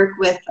you work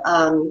with,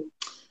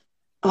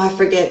 I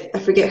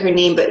forget her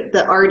name, but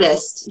the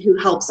artist who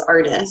helps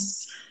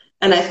artists.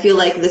 And I feel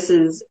like this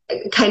is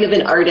kind of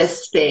an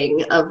artist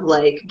thing of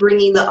like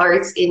bringing the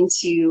arts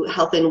into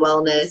health and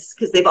wellness,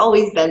 because they've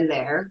always been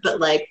there,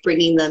 but like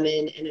bringing them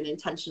in an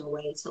intentional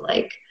way to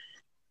like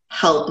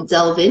help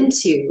delve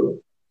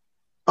into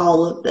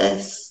all of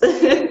this.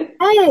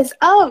 Yes.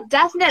 Oh,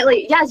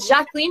 definitely. Yes.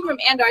 Jacqueline from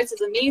And Arts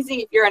is amazing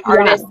if you're an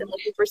artist and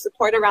looking for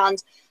support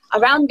around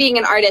being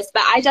an artist.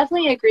 But I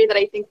definitely agree that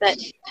I think that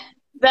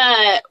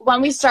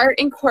when we start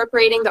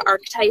incorporating the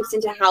archetypes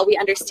into how we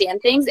understand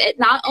things, it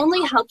not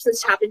only helps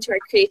us tap into our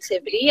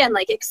creativity and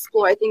like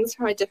explore things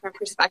from a different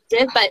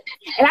perspective, but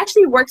it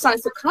actually works on a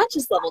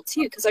subconscious level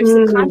too, because our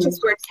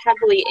subconscious works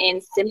heavily in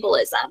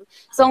symbolism.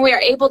 So when we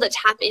are able to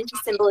tap into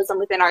symbolism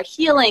within our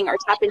healing, or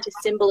tap into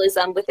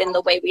symbolism within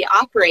the way we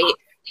operate,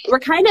 we're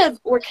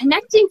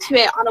connecting to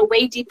it on a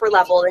way deeper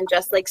level than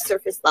just like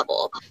surface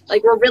level.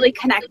 Like, we're really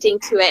connecting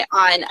to it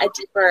on a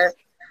deeper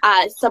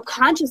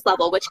subconscious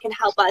level, which can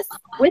help us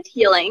with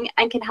healing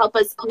and can help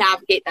us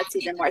navigate that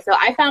season more. So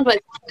I found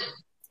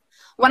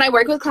when I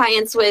work with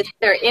clients with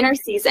their inner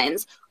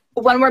seasons,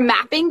 when we're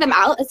mapping them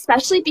out,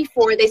 especially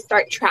before they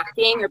start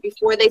tracking or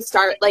before they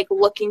start like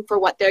looking for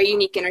what their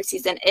unique inner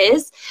season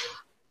is,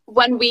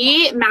 when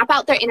we map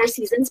out their inner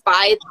seasons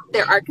by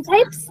their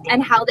archetypes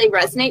and how they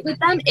resonate with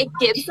them, it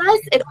gives us,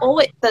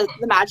 the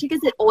magic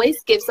is it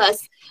always gives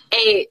us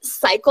a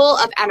cycle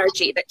of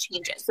energy that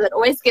changes. So it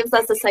always gives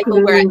us a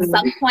cycle where at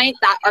some point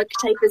that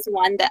archetype is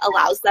one that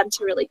allows them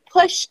to really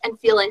push and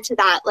feel into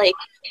that like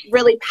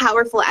really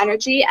powerful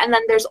energy. And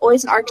then there's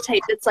always an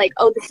archetype that's like,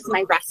 oh, this is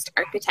my rest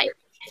archetype.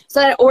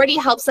 So that already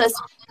helps us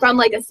from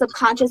like a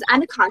subconscious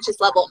and a conscious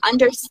level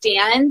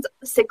understand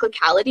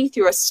cyclicality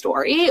through a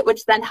story,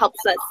 which then helps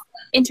us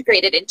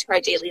integrate it into our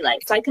daily life.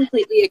 So I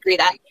completely agree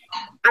that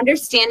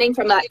understanding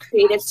from that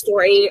creative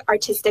story,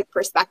 artistic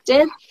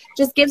perspective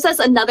just gives us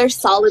another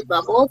solid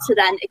level to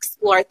then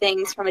explore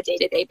things from a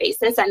day-to-day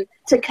basis, and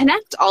to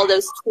connect all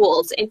those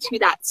tools into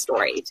that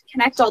story, to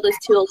connect all those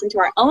tools into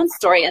our own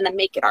story and then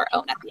make it our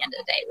own at the end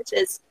of the day, which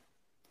is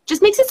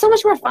just makes it so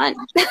much more fun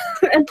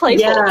and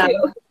playful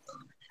too.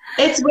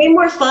 It's way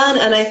more fun,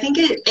 and I think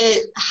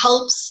it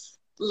helps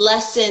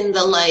lessen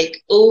the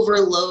like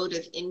overload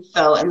of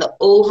info and the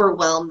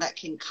overwhelm that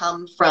can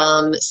come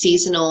from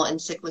seasonal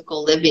and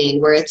cyclical living,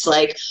 where it's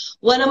like,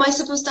 when am I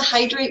supposed to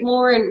hydrate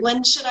more, and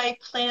when should I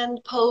plan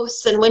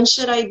posts, and when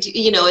should I do,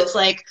 it's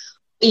like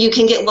you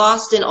can get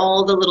lost in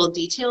all the little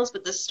details,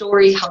 but the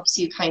story helps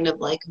you kind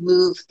of like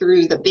move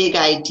through the big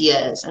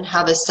ideas and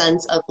have a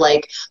sense of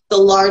like the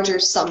larger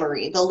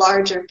summary, the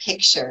larger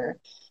picture.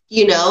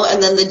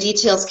 And then the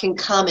details can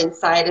come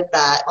inside of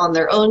that on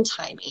their own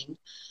timing.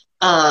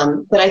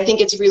 But I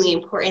think it's really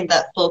important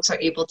that folks are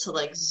able to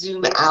like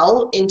zoom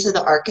out into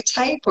the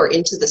archetype or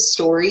into the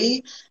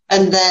story,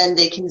 and then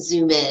they can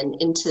zoom in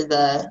into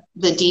the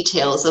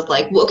details of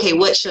like, okay,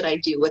 what should I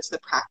do? What's the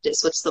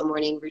practice? What's the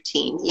morning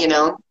routine?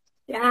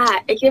 Yeah,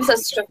 it gives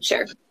us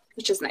structure,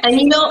 which is nice.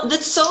 And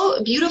that's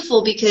so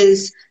beautiful,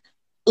 because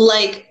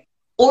like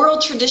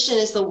oral tradition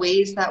is the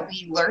ways that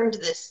we learned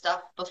this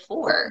stuff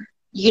before.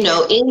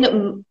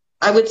 In,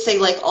 I would say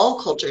like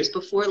all cultures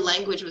before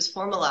language was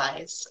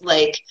formalized,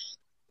 like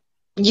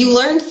you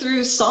learned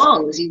through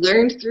songs, you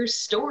learned through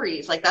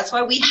stories. Like, that's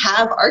why we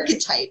have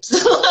archetypes,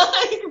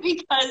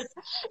 because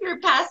you're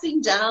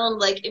passing down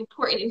like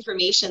important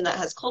information that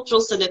has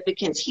cultural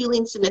significance,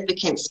 healing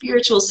significance,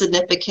 spiritual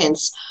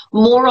significance,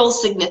 moral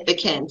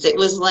significance. It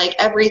was like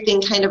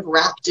everything kind of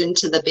wrapped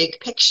into the big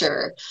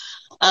picture.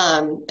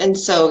 And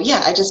so,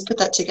 yeah, I just put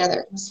that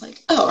together. I was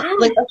like, oh,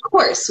 like, of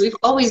course, we've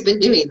always been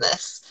doing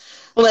this.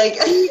 Like,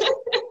 and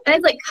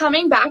it's like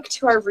coming back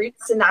to our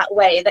roots in that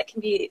way that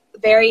can be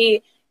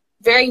very,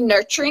 very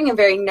nurturing and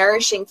very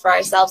nourishing for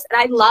ourselves. And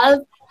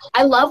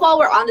I love while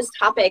we're on this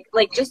topic,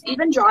 like just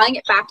even drawing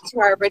it back to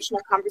our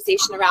original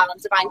conversation around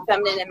divine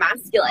feminine and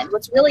masculine.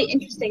 What's really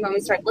interesting when we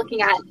start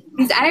looking at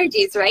these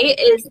energies, right,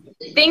 is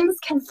things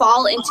can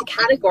fall into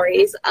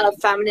categories of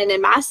feminine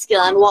and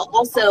masculine while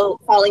also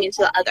falling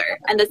into the other.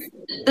 And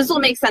this will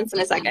make sense in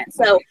a second.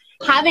 So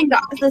having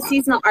the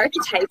seasonal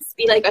archetypes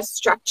be like a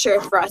structure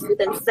for us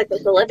within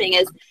cyclical living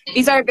is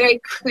these are very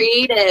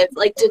creative,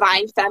 like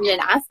divine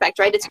feminine aspect,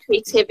 right? It's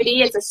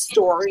creativity, it's a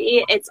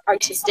story, it's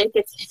artistic,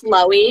 it's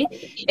flowy,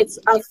 it's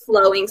a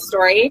flowing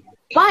story,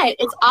 but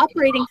it's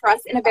operating for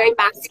us in a very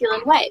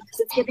masculine way because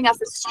it's giving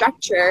us a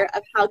structure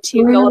of how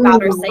to go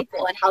about our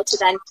cycle and how to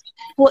then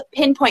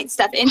pinpoint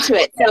stuff into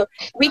it. So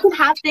we can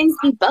have things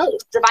be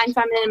both divine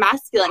feminine and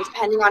masculine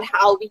depending on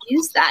how we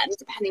use them,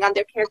 depending on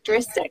their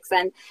characteristics,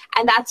 and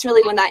that's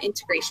really when that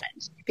integration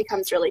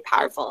becomes really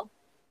powerful.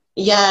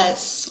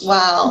 Yes.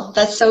 Wow.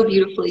 That's so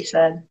beautifully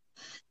said.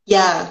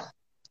 Yeah.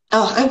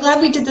 Oh, I'm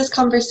glad we did this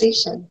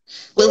conversation.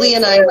 Lily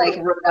and I like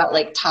wrote out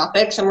like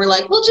topics and we're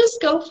like, we'll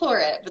just go for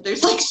it. But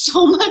there's like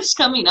so much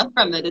coming up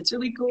from it. It's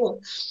really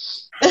cool.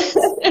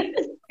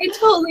 I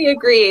totally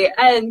agree.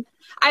 And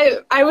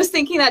I was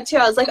thinking that too.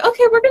 I was like,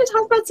 okay, we're going to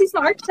talk about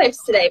seasonal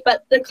archetypes today.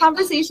 But the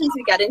conversations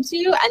we get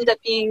into end up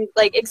being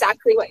like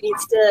exactly what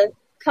needs to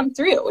come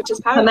through, which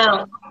is powerful. Come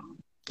out.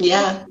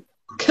 Yeah.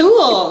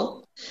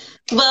 Cool.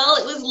 Well,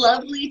 it was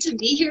lovely to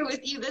be here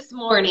with you this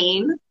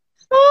morning.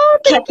 Oh,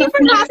 thank you for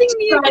having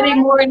me Friday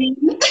morning.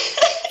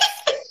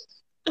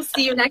 We'll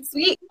see you next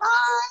week.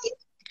 Bye.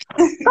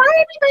 Bye,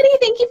 everybody.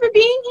 Thank you for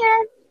being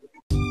here.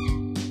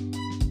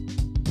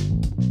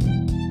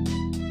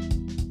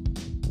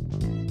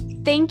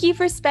 Thank you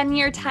for spending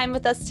your time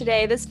with us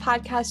today. This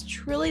podcast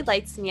truly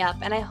lights me up,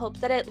 and I hope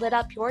that it lit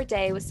up your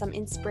day with some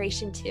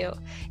inspiration too.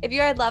 If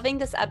you are loving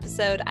this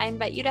episode, I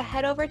invite you to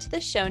head over to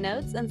the show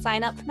notes and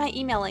sign up for my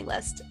emailing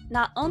list.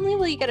 Not only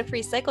will you get a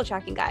free cycle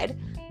tracking guide,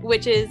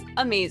 which is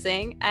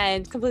amazing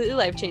and completely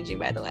life-changing,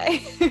 by the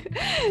way,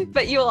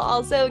 but you will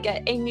also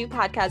get a new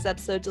podcast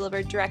episode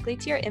delivered directly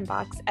to your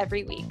inbox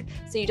every week,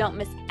 so you don't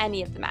miss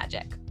any of the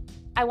magic.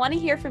 I want to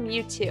hear from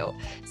you too.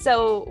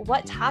 So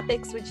what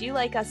topics would you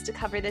like us to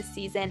cover this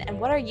season, and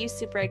what are you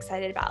super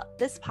excited about?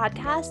 This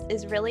podcast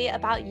is really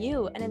about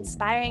you and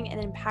inspiring and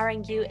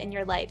empowering you in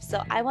your life.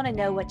 So I want to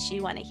know what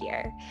you want to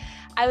hear.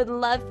 I would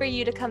love for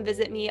you to come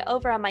visit me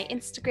over on my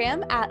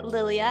Instagram at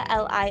Lilia,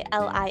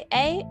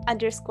 LILIA_Gueston,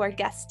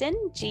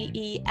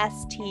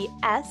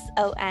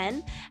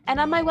 GESTSON, and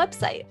on my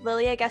website,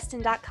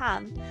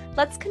 liliagueston.com.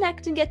 Let's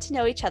connect and get to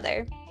know each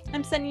other.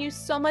 I'm sending you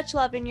so much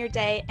love in your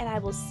day, and I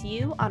will see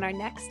you on our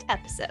next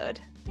episode.